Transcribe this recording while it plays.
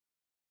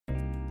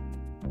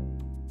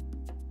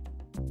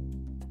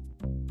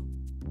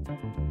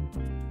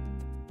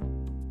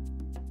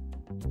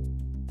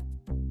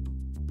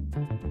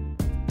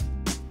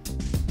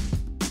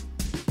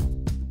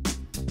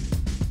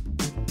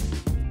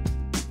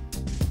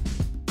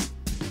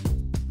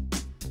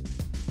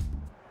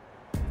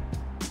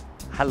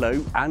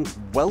Hello and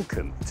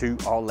welcome to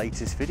our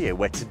latest video,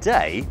 where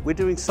today we're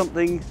doing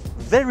something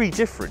very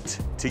different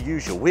to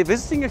usual. We're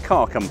visiting a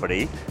car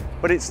company,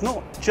 but it's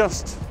not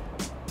just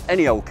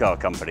any old car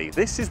company.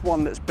 This is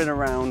one that's been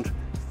around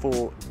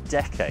for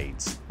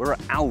decades. We're at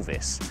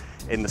Alvis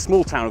in the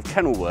small town of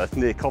Kenilworth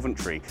near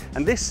Coventry,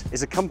 and this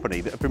is a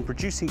company that have been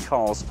producing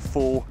cars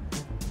for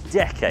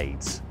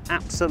decades,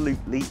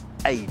 absolutely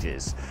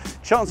ages.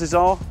 Chances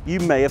are you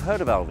may have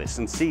heard of Alvis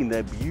and seen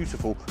their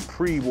beautiful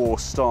pre-war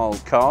style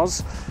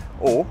cars,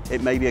 or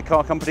it may be a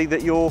car company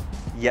that you're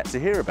yet to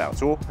hear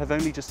about or have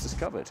only just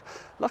discovered.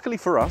 Luckily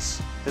for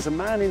us, there's a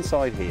man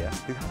inside here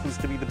who happens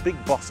to be the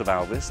big boss of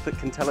Alvis that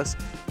can tell us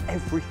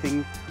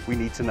everything we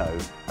need to know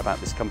about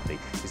this company.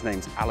 His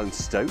name's Alan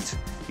Stote.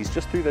 He's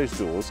just through those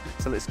doors,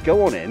 so let's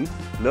go on in,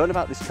 learn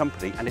about this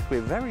company, and if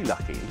we're very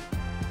lucky,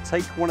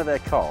 take one of their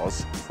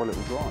cars for a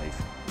little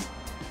drive.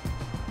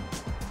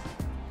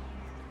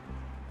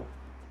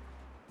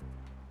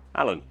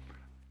 Alan.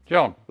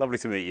 John. Lovely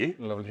to meet you.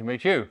 Lovely to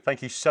meet you.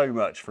 Thank you so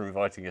much for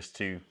inviting us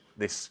to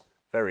this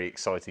very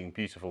exciting,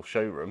 beautiful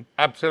showroom.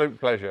 Absolute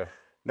pleasure.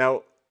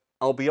 Now,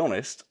 I'll be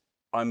honest,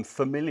 I'm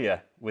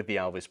familiar with the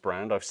Alvis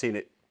brand. I've seen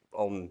it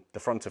on the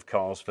front of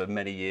cars for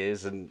many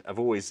years and I've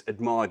always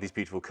admired these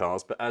beautiful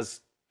cars, but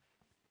as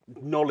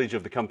knowledge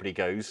of the company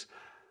goes,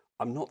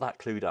 I'm not that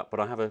clued up, but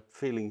I have a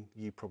feeling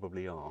you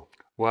probably are.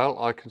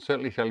 Well, I can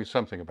certainly tell you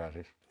something about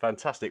it.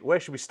 Fantastic. Where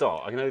should we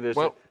start? I know there's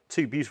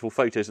two beautiful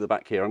photos at the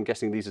back here. I'm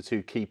guessing these are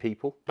two key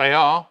people. They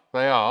are.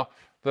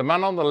 The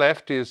man on the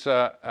left is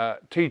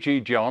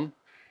T.G. John.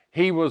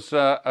 He was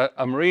a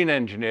marine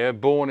engineer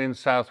born in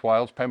South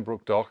Wales,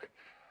 Pembroke Dock,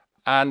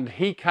 and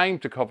he came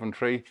to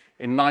Coventry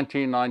in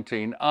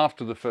 1919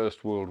 after the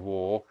First World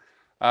War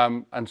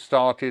and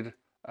started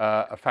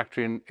a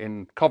factory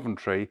in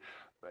Coventry.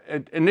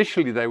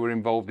 Initially, they were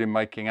involved in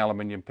making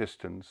aluminium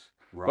pistons,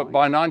 right. But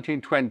by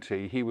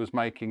 1920, he was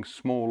making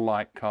small,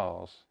 light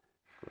cars.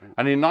 Great.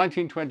 And in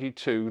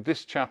 1922,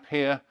 this chap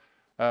here,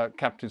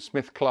 Captain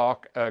Smith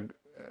Clark,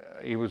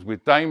 he was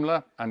with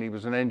Daimler and he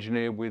was an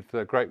engineer with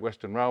Great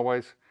Western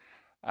Railways.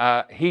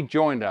 He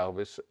joined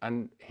Alvis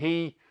and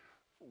he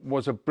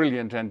was a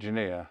brilliant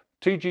engineer.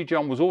 T.G.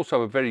 John was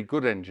also a very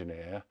good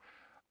engineer.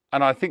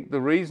 And I think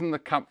the reason the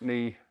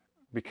company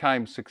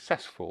became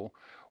successful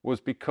was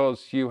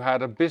because you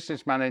had a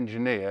businessman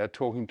engineer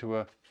talking to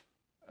a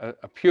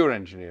pure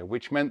engineer,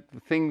 which meant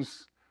that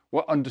things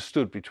were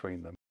understood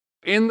between them.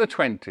 In the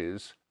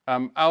 20s,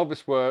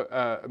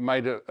 Alvis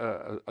made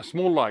a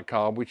small light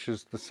car, which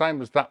is the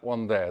same as that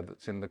one there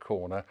that's in the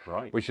corner,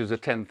 right. Which is a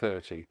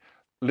 1030.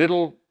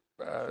 Little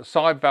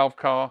side valve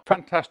car,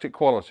 fantastic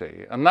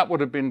quality. And that would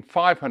have been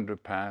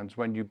 £500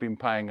 when you've been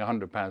paying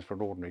 £100 for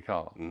an ordinary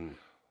car. Mm.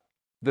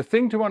 The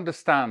thing to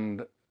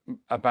understand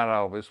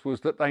about Alvis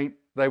was that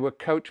they were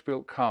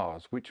coach-built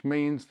cars, which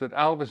means that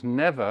Alvis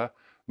never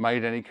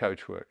made any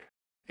coachwork.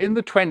 In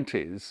the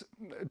 20s,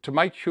 to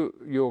make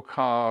your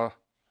car,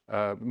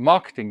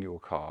 marketing your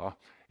car,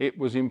 it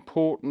was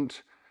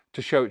important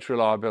to show its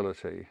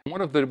reliability.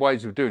 One of the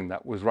ways of doing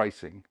that was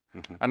racing.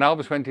 Mm-hmm. And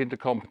Alvis went into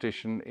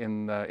competition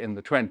in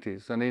the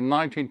 20s, and in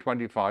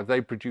 1925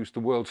 they produced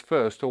the world's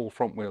first all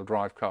front-wheel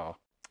drive car.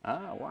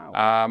 Ah,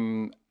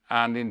 wow.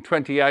 And in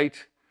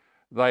 28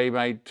 they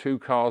made two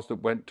cars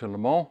that went to Le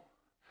Mans,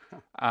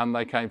 and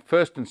they came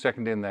first and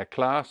second in their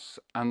class,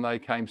 and they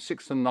came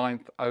 6th and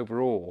 9th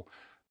overall.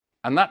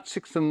 And that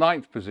 6th and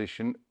 9th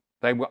position,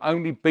 they were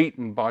only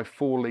beaten by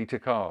 4-litre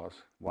cars.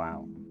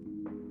 Wow.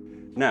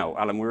 Now,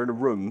 Alan, we're in a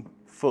room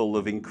full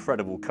of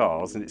incredible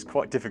cars, and it's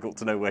quite difficult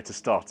to know where to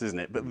start, isn't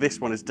it? But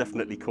this one has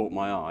definitely caught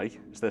my eye.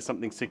 Is there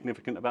something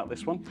significant about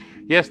this one?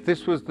 Yes,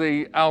 this was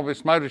the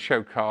Alvis Motor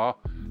Show car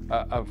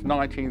of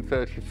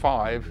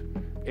 1935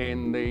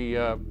 in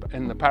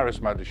the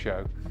Paris Motor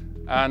Show.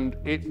 And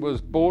it was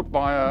bought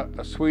by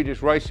a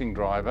Swedish racing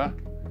driver,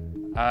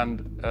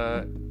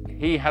 and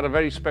he had a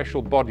very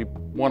special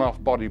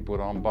one-off body put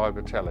on by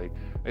Vitelli.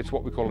 It's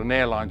what we call an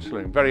airline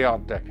saloon, very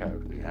Art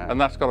Deco. Yeah.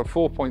 And that's got a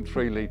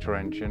 4.3-litre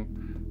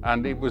engine,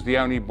 and it was the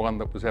only one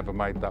that was ever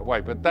made that way.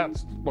 But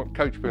that's what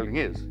coach building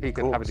is. He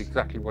could have it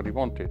exactly what he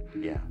wanted.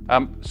 Yeah.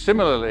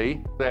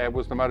 Similarly, there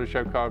was the Motor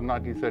Show car of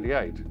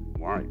 1938.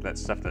 Right,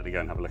 let's definitely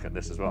go and have a look at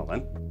this as well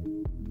then.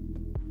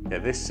 Yeah,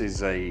 this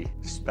is a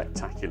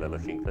spectacular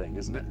looking thing,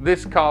 isn't it?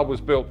 This car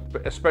was built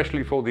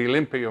especially for the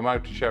Olympia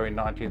Motor Show in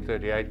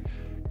 1938.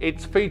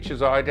 Its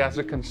features are it has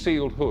a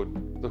concealed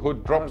hood. The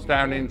hood drops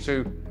down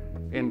into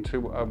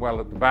a well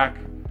at the back.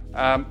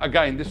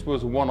 Again, this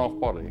was a one-off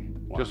body,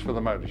 just for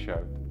the motor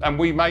show. And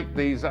we make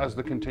these as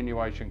the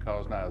continuation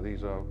cars now.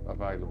 These are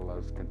available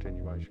as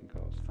continuation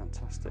cars.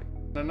 Fantastic.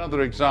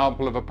 Another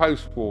example of a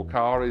post-war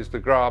car is the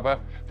Graber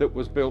that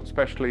was built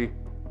specially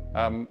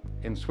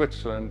in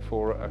Switzerland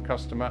for a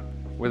customer,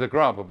 with a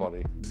grabber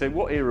body. So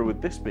what era would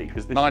this be?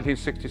 Because this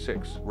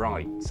 1966.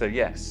 right, so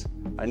yes.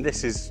 And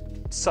this is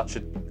such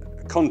a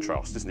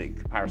contrast, isn't it, in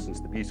comparison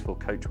to the beautiful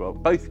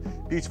Coachwell. Both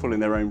beautiful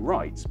in their own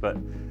rights, but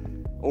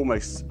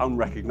almost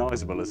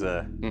unrecognisable as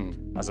a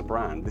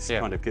brand. This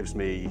kind of gives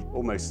me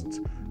almost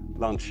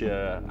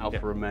Lancia,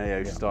 Alfa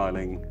Romeo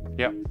styling.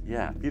 Yep.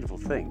 Yeah, beautiful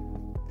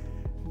thing.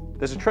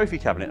 There's a trophy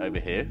cabinet over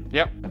here.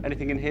 Yep.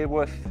 Anything in here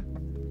worth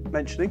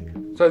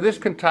mentioning? So this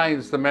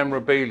contains the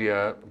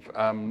memorabilia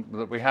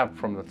that we have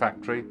from the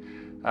factory.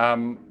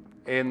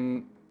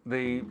 In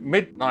the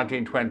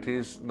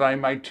mid-1920s, they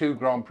made 2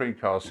 Grand Prix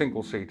cars,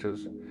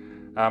 single-seaters.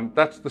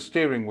 That's the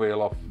steering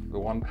wheel off the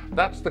one.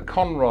 That's the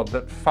conrod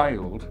that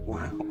failed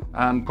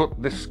and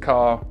put this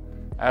car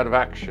out of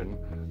action.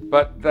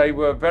 But they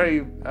were very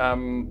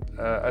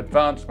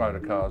advanced motor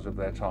cars of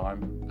their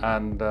time,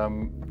 and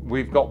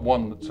we've got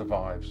one that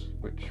survives,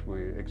 which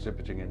we're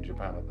exhibiting in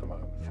Japan at the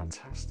moment.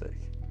 Fantastic.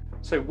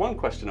 So one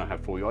question I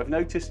have for you, I've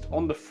noticed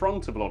on the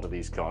front of a lot of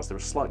these cars there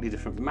are slightly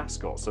different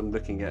mascots. I'm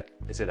looking at,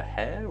 is it a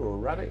hare or a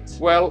rabbit?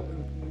 Well,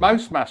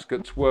 most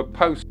mascots were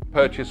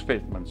post-purchase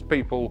fitments.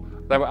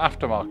 They were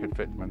aftermarket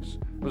fitments.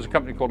 There was a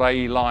company called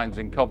AE Lines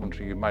in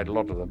Coventry who made a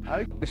lot of them.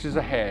 Oh. This is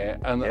a hare,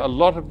 and a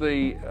lot of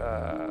the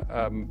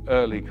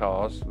early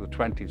cars, the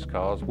 20s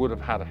cars, would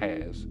have had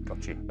hares.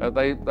 Got you.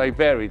 They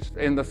varied.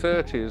 In the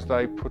 30s,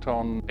 they put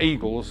on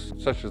eagles,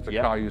 such as the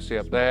car you see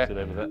up there,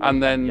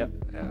 and then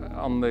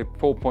on the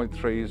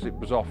 4.3s, it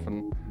was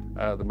often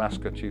the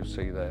mascot you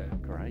see there.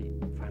 Great,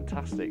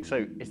 fantastic.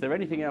 So is there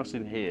anything else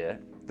in here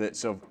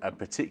that's of a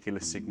particular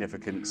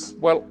significance?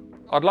 Well,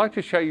 I'd like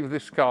to show you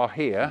this car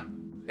here.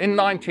 In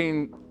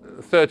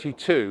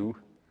 1932,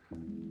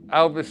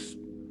 Alvis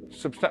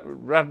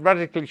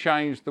radically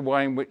changed the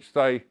way in which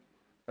they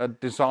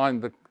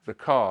designed the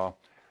car.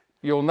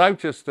 You'll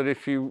notice that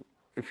if you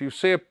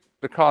see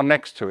the car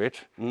next to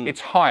it,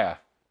 it's higher.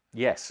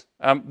 Yes.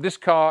 This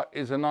car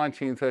is a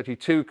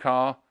 1932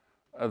 car.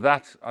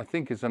 That, I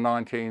think, is a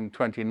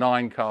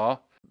 1929 car.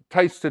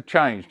 Tastes had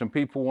changed and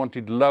people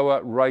wanted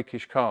lower,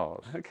 rakish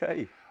cars.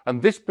 Okay.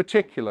 And this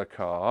particular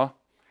car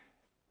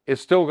has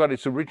still got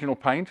its original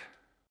paint.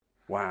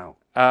 Wow.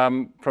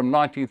 From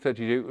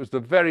 1932. It was the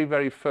very,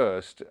 very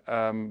first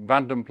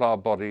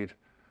Vandenpla bodied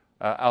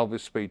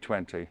Alvis Speed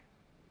 20.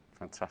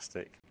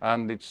 Fantastic.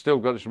 And it's still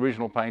got its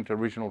original paint,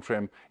 original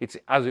trim. It's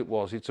as it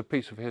was. It's a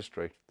piece of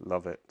history.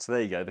 Love it. So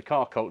there you go. The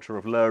car culture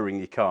of lowering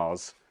your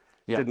cars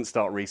didn't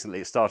start recently.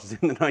 It started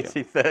in the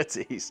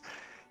 1930s.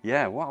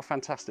 Yeah, what a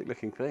fantastic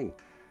looking thing.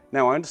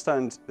 Now, I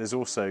understand there's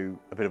also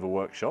a bit of a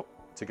workshop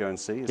to go and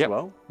see as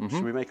well.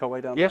 Should we make our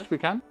way down there? Yes, we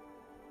can.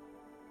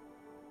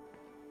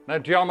 Now,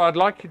 John, I'd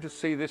like you to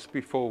see this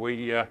before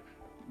we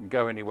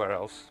go anywhere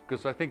else,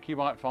 because I think you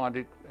might find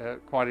it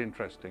quite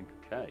interesting.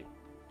 Okay.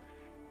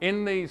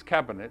 In these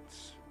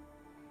cabinets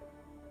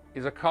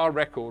is a car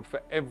record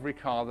for every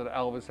car that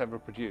Alvis ever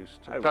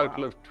produced, a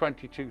total of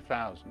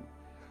 22,000.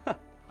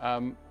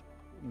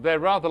 They're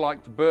rather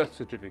like the birth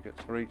certificates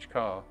for each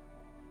car.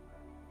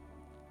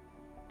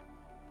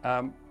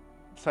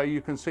 So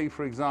you can see,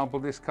 for example,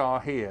 this car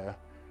here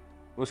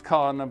was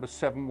car number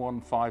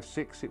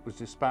 7156. It was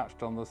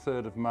dispatched on the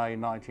 3rd of May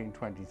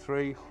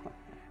 1923.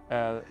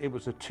 It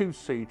was a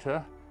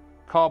 2-seater.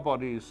 Car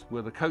bodies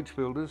were the coach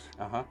builders,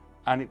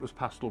 and it was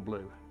pastel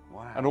blue.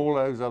 Wow. And all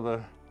those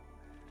other...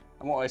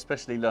 And what I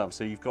especially love,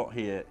 so you've got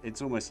here,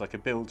 it's almost like a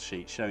build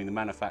sheet showing the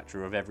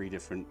manufacturer of every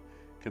different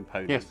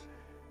component. Yes.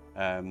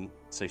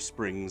 So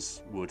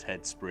springs, wood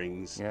head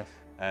springs. Yes.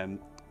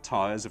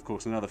 Tyres, of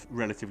course, another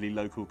relatively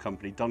local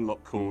company,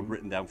 Dunlop Cord,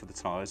 written down for the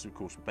tyres, of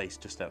course,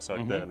 based just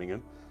outside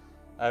Birmingham.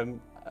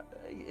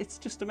 It's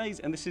just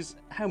amazing. And this is,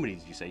 how many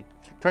did you say?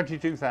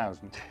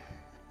 22,000.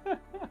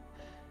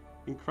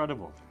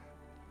 Incredible.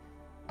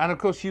 And of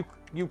course, you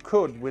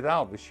could, with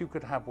Alvis, you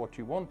could have what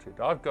you wanted.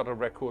 I've got a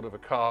record of a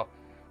car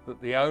that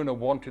the owner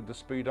wanted the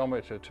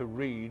speedometer to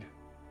read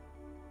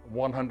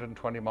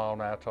 120 mile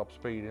an hour top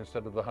speed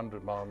instead of the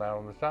 100 mile an hour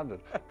on the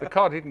standard. The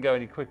car didn't go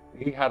any quick.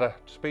 He had a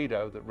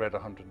speedo that read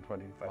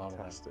 120 mile an hour.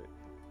 Fantastic.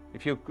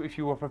 If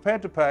you were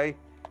prepared to pay,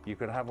 you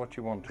could have what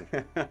you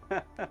wanted.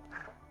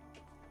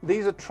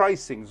 These are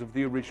tracings of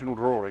the original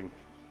drawing.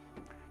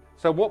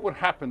 So what would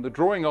happen, the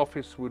drawing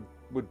office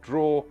would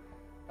draw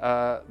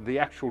the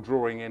actual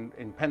drawing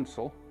in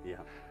pencil,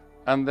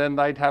 and then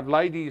they'd have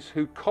ladies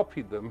who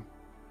copied them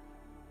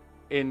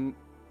in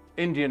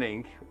Indian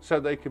ink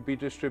so they could be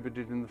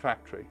distributed in the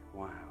factory.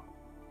 Wow.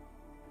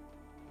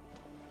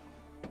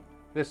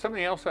 There's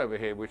something else over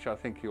here which I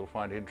think you'll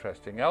find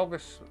interesting.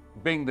 Alvis,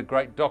 being the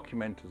great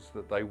documenters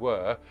that they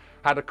were,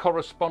 had a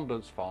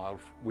correspondence file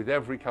with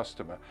every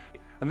customer.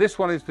 And this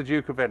one is the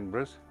Duke of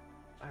Edinburgh's.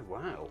 Oh,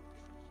 wow.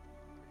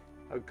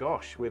 Oh,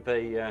 gosh, with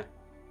a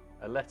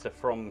letter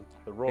from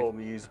the Royal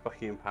Muse,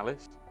 Buckingham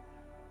Palace.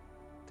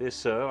 Dear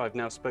Sir, I've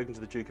now spoken to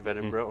the Duke of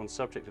Edinburgh on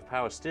subject of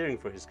power steering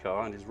for his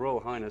car, and His Royal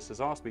Highness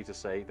has asked me to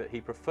say that he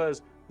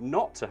prefers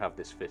not to have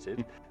this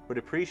fitted, but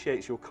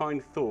appreciates your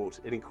kind thought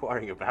in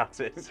inquiring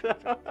about it.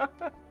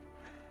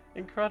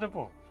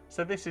 Incredible.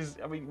 So this is,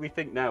 I mean, we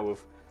think now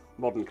of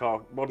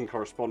modern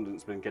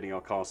correspondence when getting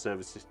our car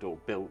serviced or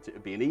built, it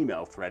would be an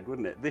email thread,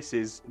 wouldn't it? This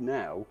is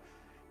now,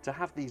 to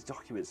have these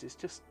documents, it's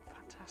just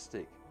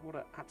fantastic. What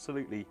an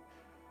absolutely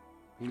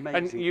amazing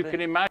And you thing.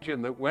 can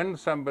imagine that when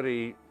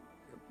somebody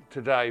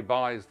today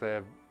buys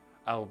their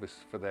Alvis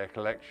for their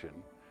collection,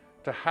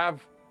 to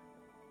have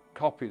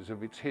copies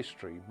of its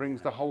history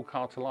brings the whole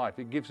car to life.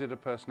 It gives it a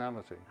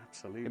personality.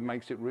 Absolutely. It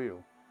makes it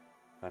real.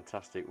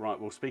 Fantastic. Right,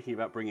 well, speaking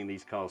about bringing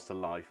these cars to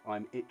life,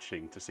 I'm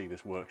itching to see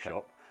this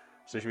workshop.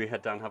 So should we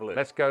head down and have a look?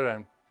 Let's go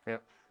down.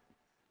 Yep.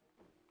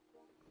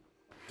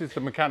 This is the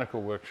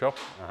mechanical workshop.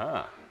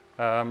 Aha.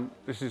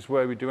 This is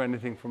where we do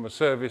anything from a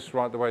service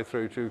right the way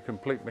through to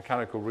complete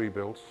mechanical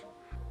rebuilds.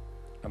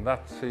 And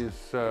that's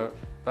the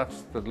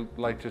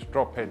latest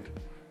drop head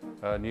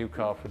new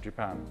car for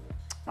Japan.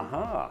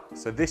 Aha.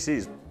 So this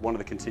is one of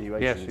the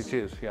continuations. Yes, it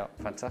is, yeah.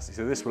 Fantastic.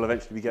 So this will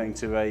eventually be going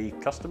to a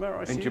customer,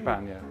 I assume? In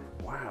Japan, yeah.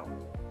 Wow.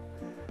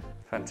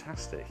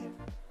 Fantastic.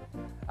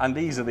 And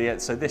these are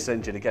so this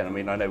engine again, I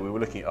mean, I know we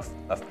were looking at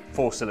a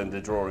 4-cylinder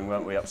drawing,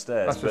 weren't we,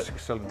 upstairs? That's a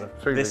 6-cylinder.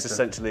 This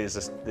essentially is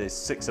the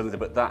 6-cylinder,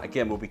 but that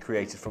again will be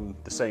created from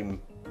the same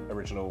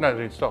original. No,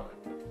 they're in stock.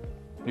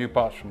 New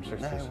parts from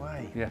 60s. No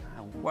way. Yeah.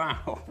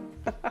 Wow.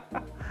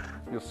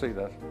 You'll see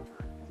that.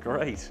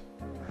 Great.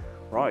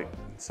 Right.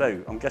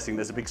 So I'm guessing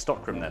there's a big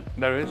stockroom then.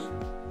 There is.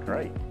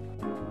 Great.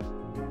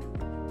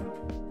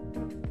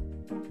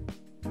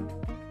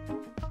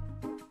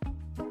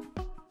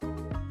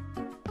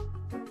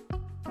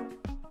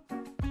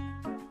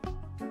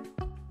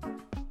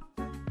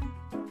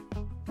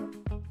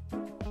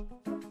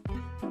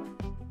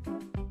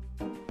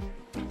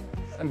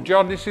 And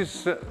John, this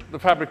is the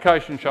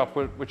fabrication shop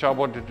which I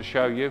wanted to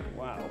show you.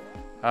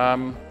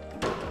 Wow.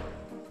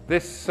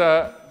 This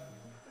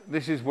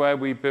is where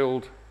we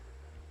build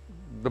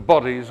the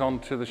bodies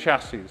onto the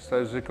chassis.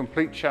 There's a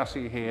complete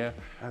chassis here,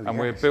 and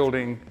we're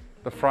building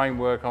the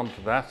framework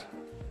onto that.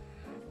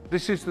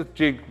 This is the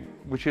jig,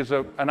 which is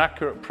an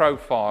accurate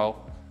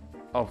profile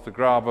of the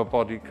Grabber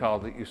body car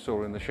that you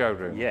saw in the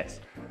showroom. Yes.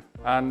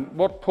 And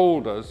what Paul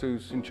does,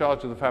 who's in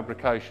charge of the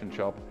fabrication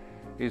shop,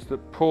 is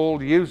that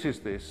Paul uses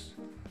this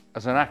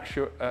as an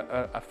actual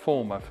a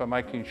former for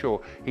making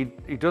sure he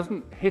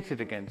doesn't hit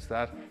it against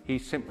that. He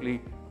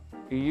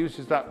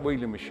uses that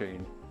wheeling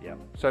machine. Yeah.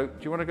 So do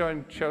you want to go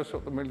and show us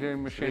what the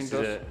wheeling machine This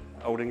does? is an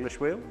old English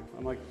wheel.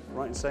 Am I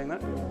right in saying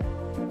that?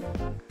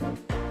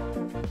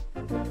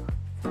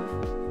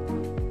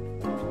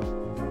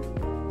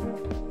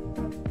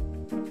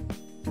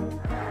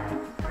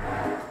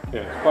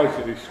 Yeah, it's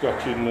basically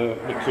stretching the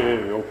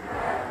material.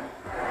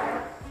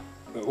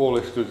 All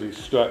this does is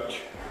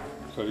stretch.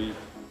 So you're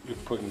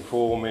putting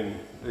form in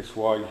this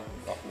way,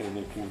 and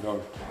you can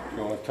go, if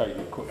you want to take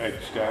your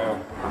edge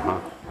down.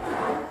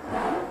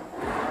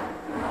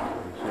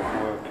 Sort of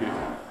work it.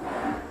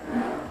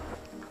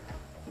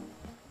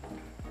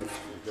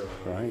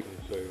 Right.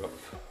 So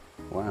that's,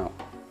 Wow.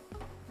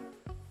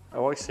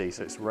 Oh, I see.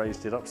 So it's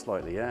raised it up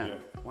slightly. Yeah. Yeah.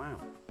 Wow.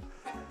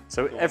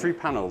 So every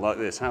panel like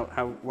this,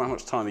 how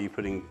much time are you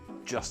putting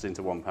just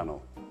into one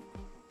panel?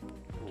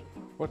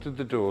 What did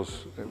the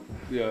doors do?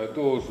 yeah, the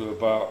doors are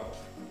about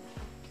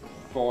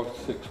 5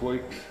 to 6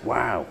 weeks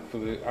Wow. for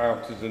the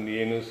outers and the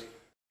inners.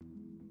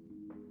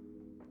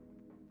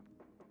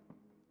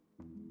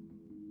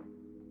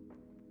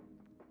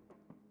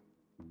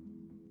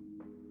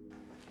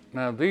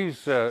 Now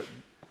these,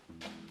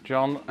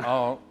 John,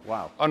 are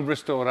Wow.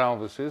 unrestored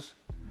Alvises,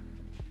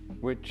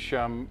 which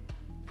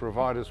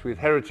provide us with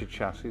heritage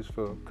chassis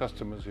for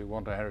customers who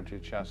want a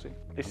heritage chassis.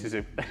 This is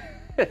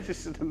this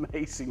is an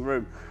amazing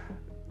room.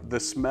 The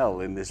smell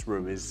in this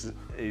room is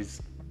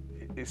it's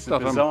a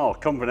bizarre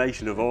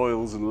combination of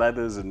oils and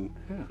leathers and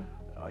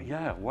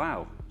yeah,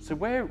 wow. So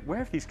where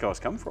have these cars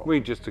come from? We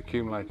just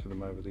accumulated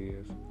them over the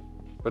years.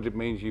 But it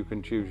means you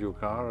can choose your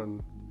car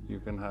and you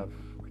can have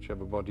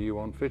whichever body you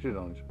want fitted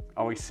on it.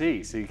 Oh, I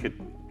see. So you could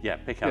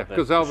pick out Yeah, the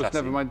because Alvis chassis.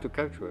 never made the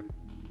coachwork.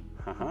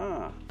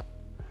 Aha.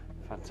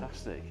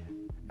 Fantastic.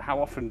 How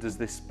often does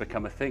this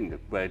become a thing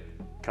where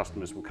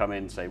customers will come in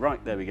and say,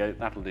 right, there we go,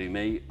 that'll do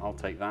me, I'll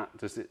take that.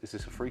 Is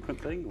this a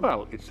frequent thing?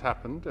 Well, it's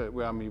happened.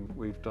 I mean,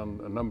 we've done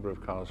a number of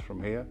cars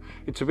from here.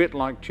 It's a bit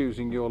like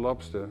choosing your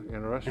lobster in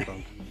a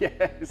restaurant.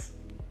 Yes.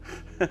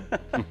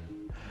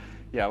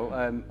 Yeah,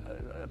 well,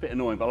 a bit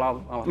annoying, but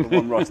I'll have the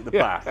one right at the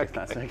back, if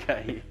that's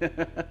okay.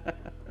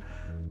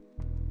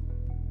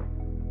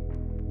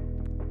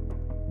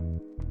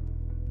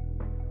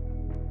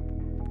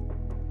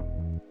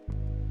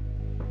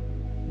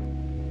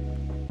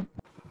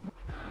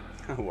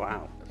 Oh,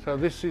 wow. So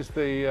this is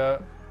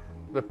the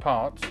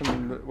parts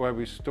and where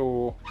we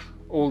store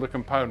all the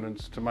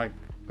components to make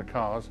the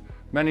cars.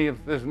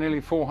 There's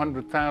nearly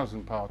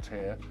 400,000 parts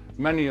here.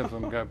 Many of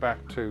them go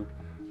back to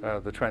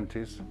the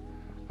 20s.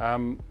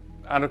 And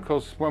of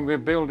course, when we're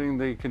building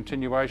the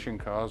continuation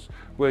cars,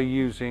 we're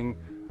using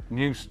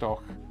new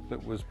stock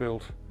that was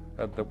built,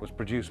 that was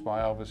produced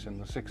by Alvis in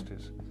the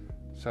 60s.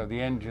 So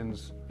the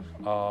engines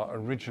are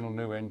original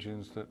new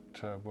engines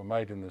that were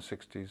made in the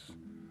 60s.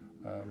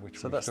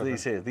 So that's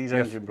these here. These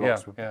engine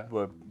blocks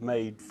were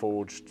made,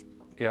 forged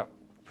Yeah.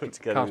 put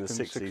together in the Cast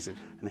in the 60s, 60s.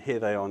 and here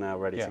they are now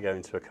ready Yeah. to go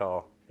into a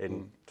car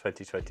in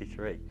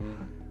 2023.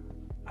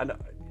 And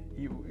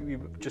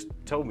you just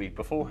told me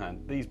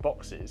beforehand, these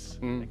boxes,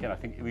 again, I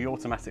think we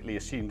automatically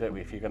assume, don't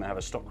we, if you're going to have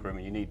a stock room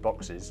and you need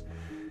boxes,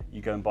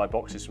 you go and buy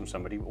boxes from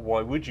somebody.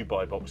 Why would you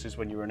buy boxes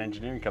when you're an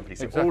engineering company?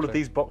 So all of Exactly.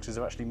 these boxes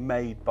are actually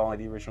made by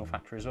the original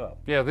factory as well.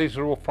 Yeah, these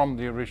are all from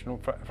the original.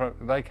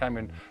 They came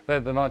in. They're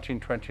the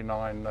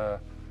 1929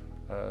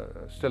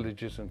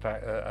 stillages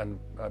and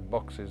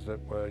boxes that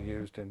were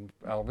used in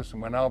Alvis.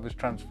 And when Alvis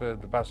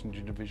transferred the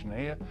passenger division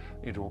here,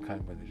 it all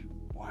came with it.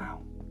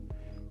 Wow,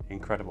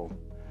 incredible.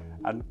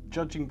 And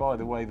judging by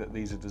the way that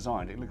these are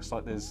designed, it looks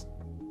like there's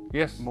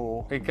Yes,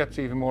 more. it gets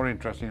even more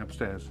interesting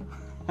upstairs.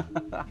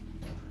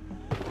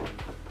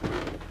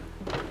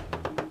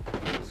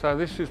 So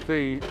this is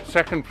the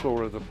second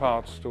floor of the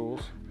parts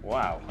stores,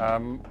 Wow.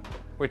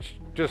 which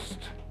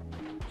just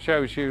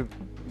shows you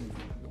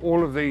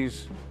all of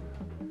these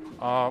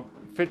are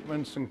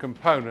fitments and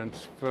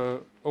components for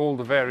all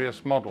the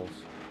various models.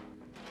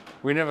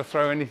 We never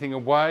throw anything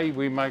away.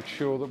 We make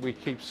sure that we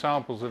keep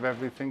samples of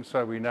everything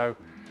so we know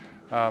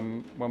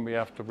when we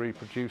have to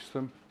reproduce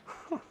them.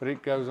 But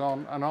it goes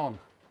on and on.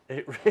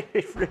 It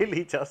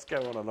really does go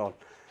on and on.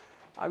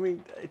 I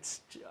mean,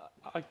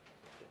 I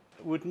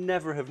would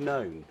never have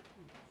known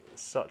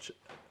such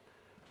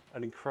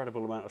an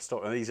incredible amount of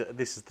stock. And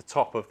this is the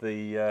top of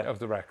the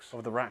racks.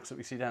 of the racks that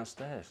we see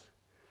downstairs.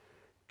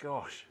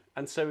 Gosh.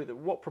 And so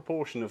what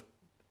proportion of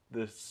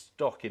the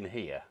stock in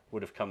here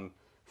would have come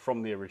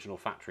from the original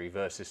factory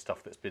versus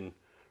stuff that's been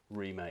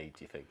remade,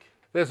 do you think?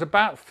 There's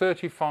about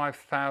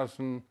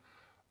 35,000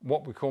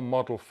 what we call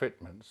model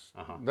fitments.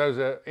 Those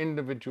are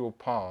individual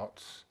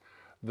parts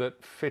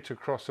that fit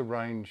across a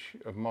range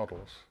of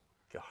models.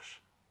 Gosh,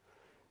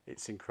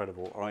 it's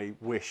incredible. I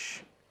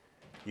wish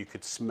you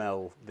could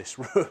smell this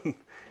room.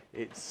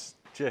 It's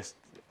just,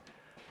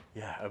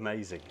 yeah,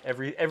 amazing.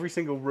 Every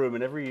single room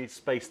and every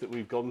space that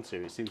we've gone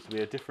to, it seems to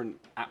be a different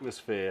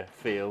atmosphere,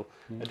 feel,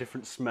 a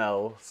different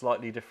smell,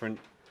 slightly different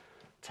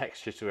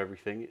texture to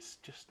everything. It's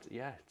just,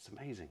 yeah, it's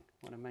amazing.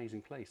 What an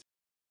amazing place.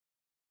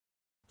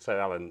 So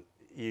Alan,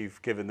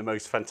 you've given the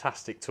most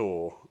fantastic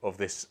tour of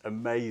this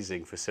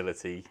amazing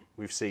facility.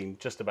 We've seen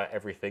just about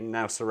everything,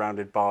 now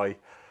surrounded by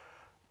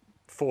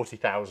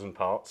 40,000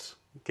 parts,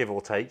 give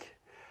or take.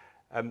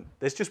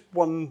 There's just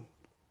one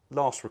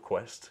last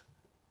request,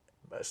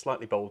 a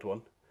slightly bold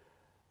one.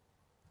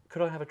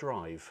 Could I have a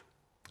drive?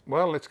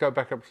 Well, let's go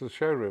back up to the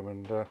showroom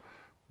and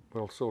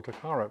we'll sort a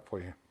car out for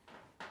you.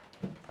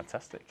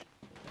 Fantastic.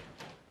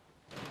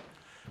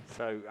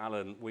 So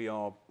Alan, we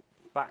are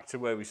back to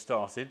where we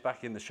started,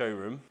 back in the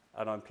showroom,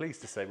 and I'm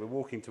pleased to say we're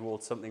walking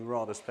towards something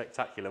rather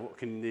spectacular. What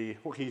can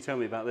you tell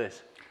me about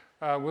this?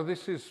 Well,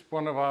 this is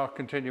one of our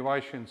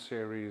continuation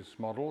series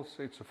models.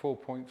 It's a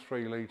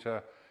 4.3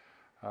 litre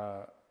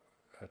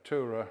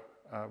Tourer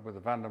with a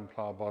Van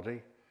Pla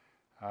body,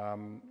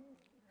 and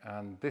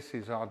this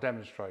is our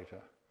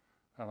demonstrator.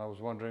 And I was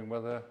wondering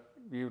whether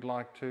you'd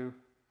like to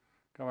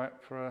go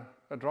out for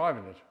a drive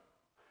in it.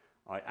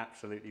 I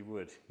absolutely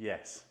would,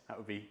 yes. That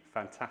would be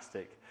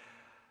fantastic.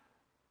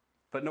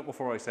 But not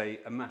before I say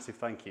a massive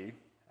thank you.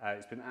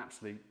 It's been an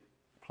absolute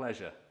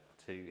pleasure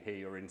to hear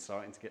your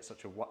insight and to get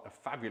such a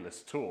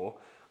fabulous tour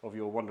of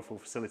your wonderful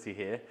facility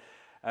here.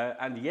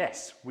 And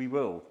yes, we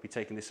will be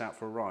taking this out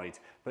for a ride.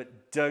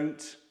 But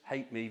don't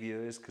hate me,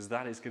 viewers, because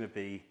that is going to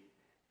be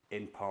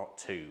in part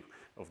 2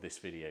 of this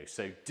video.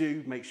 So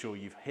do make sure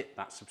you've hit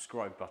that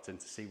subscribe button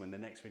to see when the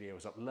next video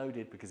is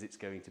uploaded, because it's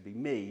going to be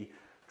me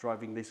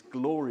driving this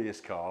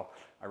glorious car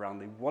around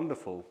the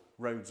wonderful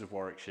roads of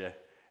Warwickshire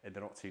in the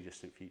not too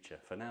distant future.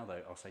 For now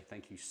though, I'll say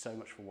thank you so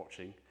much for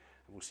watching,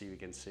 and we'll see you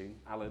again soon.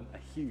 Alan, a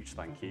huge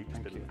thank you. It's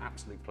been an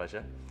absolute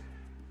pleasure.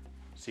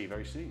 See you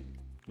very soon.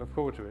 Look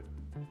forward to it.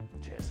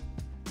 Cheers.